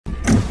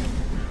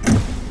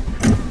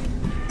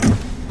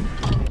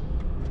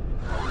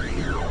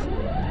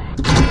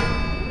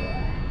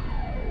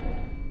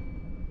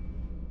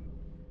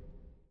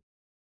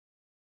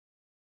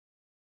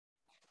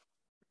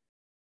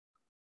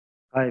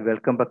Hi,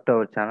 welcome back to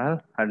our channel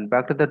and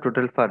back to the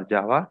tutorial for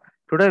Java.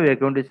 Today we are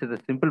going to see the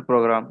simple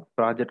program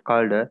project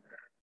called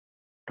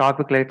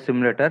Traffic Light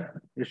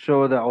Simulator. You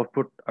show the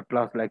output at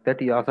last like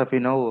that. You also, if you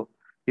know,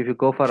 if you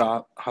go for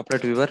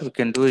Applet Viewer, we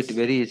can do it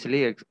very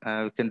easily.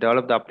 We can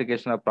develop the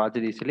application or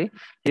project easily.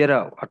 Here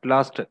at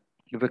last, if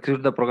you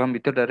execute the program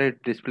with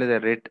it display the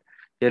red,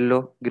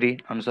 yellow,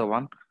 green, and so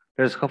on.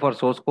 Let's go for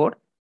source code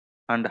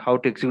and how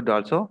to execute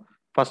also.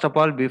 First of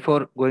all,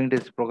 before going to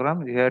this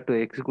program, you have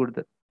to execute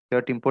the you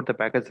have to import the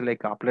package like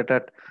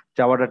applet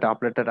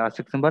java.applet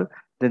asterisk symbol,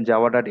 then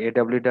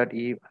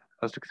java.aw.e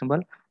asterisk symbol,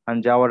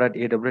 and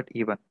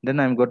java.aw.e1. Then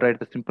I'm going to write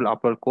the simple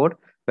upload code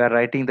where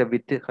writing the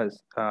width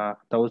has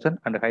 1000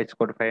 and height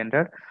code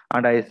 500,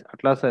 and at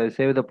last I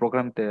save the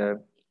program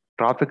the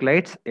traffic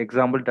lights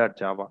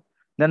example.java.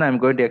 Then I'm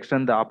going to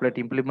extend the applet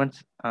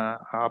implements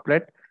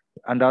applet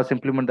and also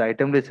implement the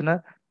item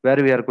listener where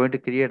we are going to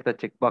create the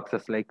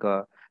checkboxes like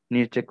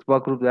new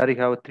checkbox group where you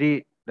have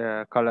three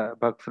color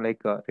box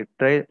like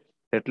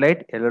red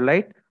light, yellow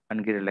light,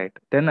 and green light.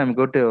 Then I'm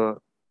going to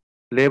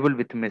label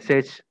with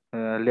message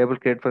label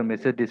create for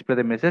message display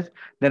the message.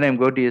 Then I'm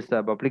going to use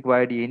the public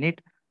void init.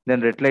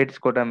 Then red lights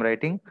code I'm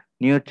writing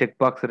new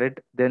checkbox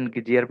red. Then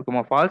grp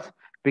comma false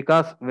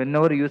because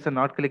whenever user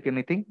not click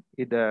anything,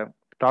 the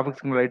traffic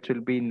signal lights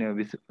will be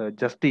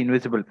just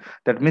invisible.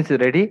 That means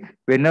ready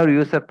whenever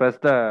user press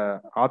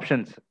the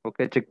options.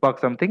 Okay, checkbox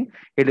something,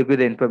 it will give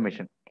the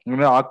information. You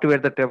know,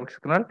 activate the traffic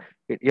signal.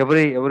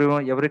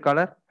 Every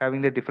color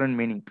having the different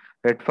meaning.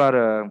 Red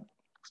for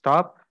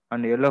stop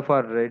and yellow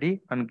for ready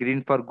and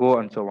green for go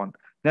and so on.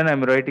 Then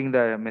I'm writing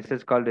the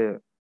message called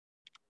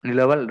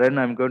level. Then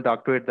I'm going to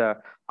activate the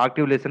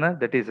active listener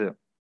that is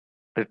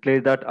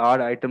replace that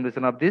odd item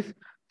listener of this.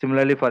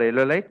 Similarly for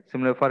yellow light,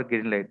 similar for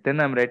green light. Then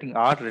I'm writing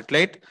odd red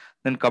light,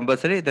 then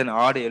compulsory, then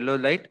odd yellow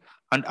light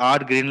and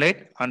odd green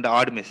light and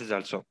odd message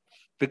also.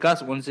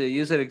 Because once a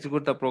user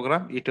execute the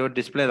program, it will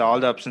display all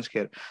the options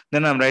here.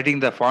 Then I'm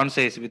writing the font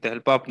size with the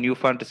help of new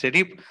font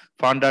serif,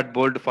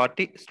 font.bold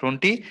 40,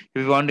 20. If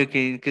you want to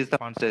increase the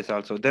font size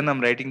also. Then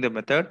I'm writing the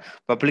method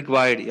public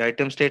void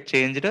item state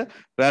changed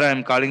where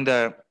I'm calling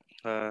the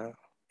uh,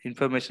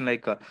 information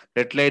like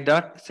red light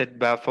dot set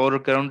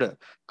foreground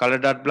color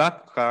dot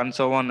black and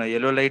so on.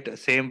 Yellow light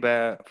same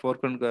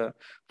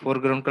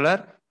foreground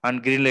color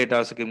and green light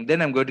also given.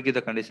 Then I'm going to give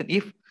the condition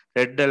if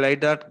red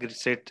light dot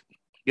gets set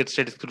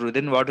through,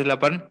 then what will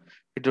happen?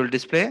 It will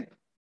display.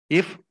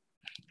 If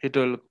it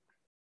will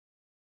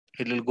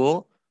it will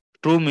go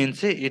true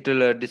means it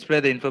will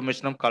display the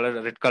information of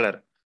color red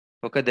color.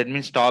 Okay, that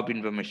means stop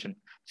information.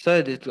 So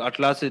at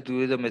last it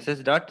will the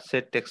message dot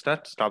set text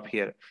dot stop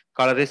here.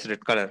 Color is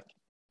red color.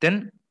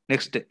 Then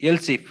next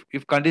else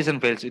if condition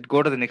fails, it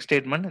go to the next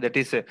statement that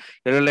is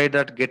yellow light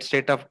dot get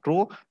state of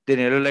true. Then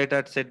yellow light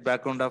dot set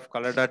background of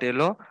color dot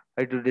yellow.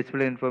 It will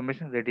display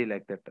information ready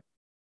like that.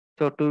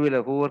 So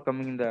two-wheeler who are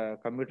coming in the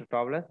commuter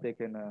travelers, they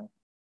can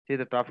see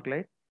the traffic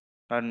light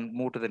and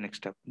move to the next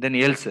step. Then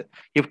else,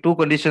 if two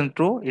conditions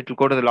true, it will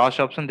go to the last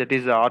option that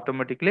is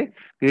automatically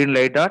green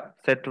light dot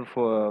set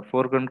for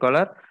foreground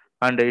color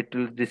and it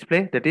will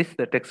display that is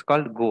the text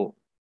called go.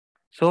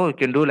 So you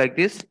can do like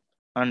this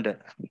and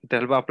with the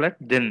help of applet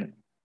then.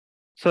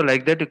 So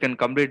like that you can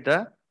complete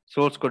the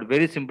source code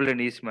very simple and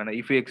easy manner.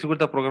 If you execute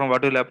the program,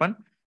 what will happen?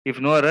 If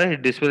no error,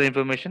 it display the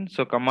information.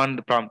 So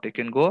command prompt, you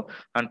can go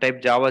and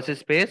type Java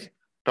space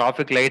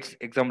traffic lights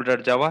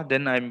example.java.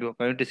 Then I'm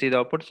going to see the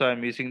output. So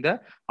I'm using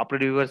the upload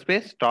viewer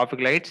space traffic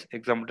lights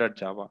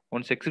example.java.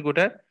 Once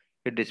executed,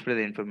 it display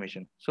the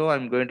information. So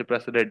I'm going to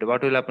press red.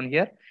 What will happen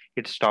here?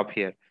 It stop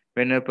here.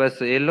 When I press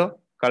yellow,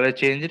 color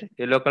changed,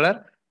 yellow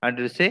color, and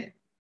it will say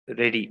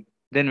ready.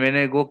 Then when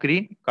I go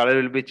green,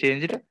 color will be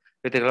changed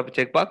with the help of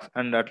checkbox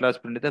and at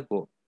last print the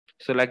go.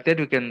 So like that,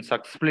 you can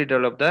successfully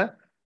develop the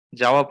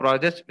Java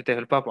projects with the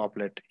help of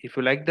Applet. If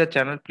you like the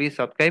channel, please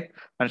subscribe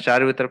and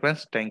share with your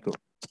friends. Thank you.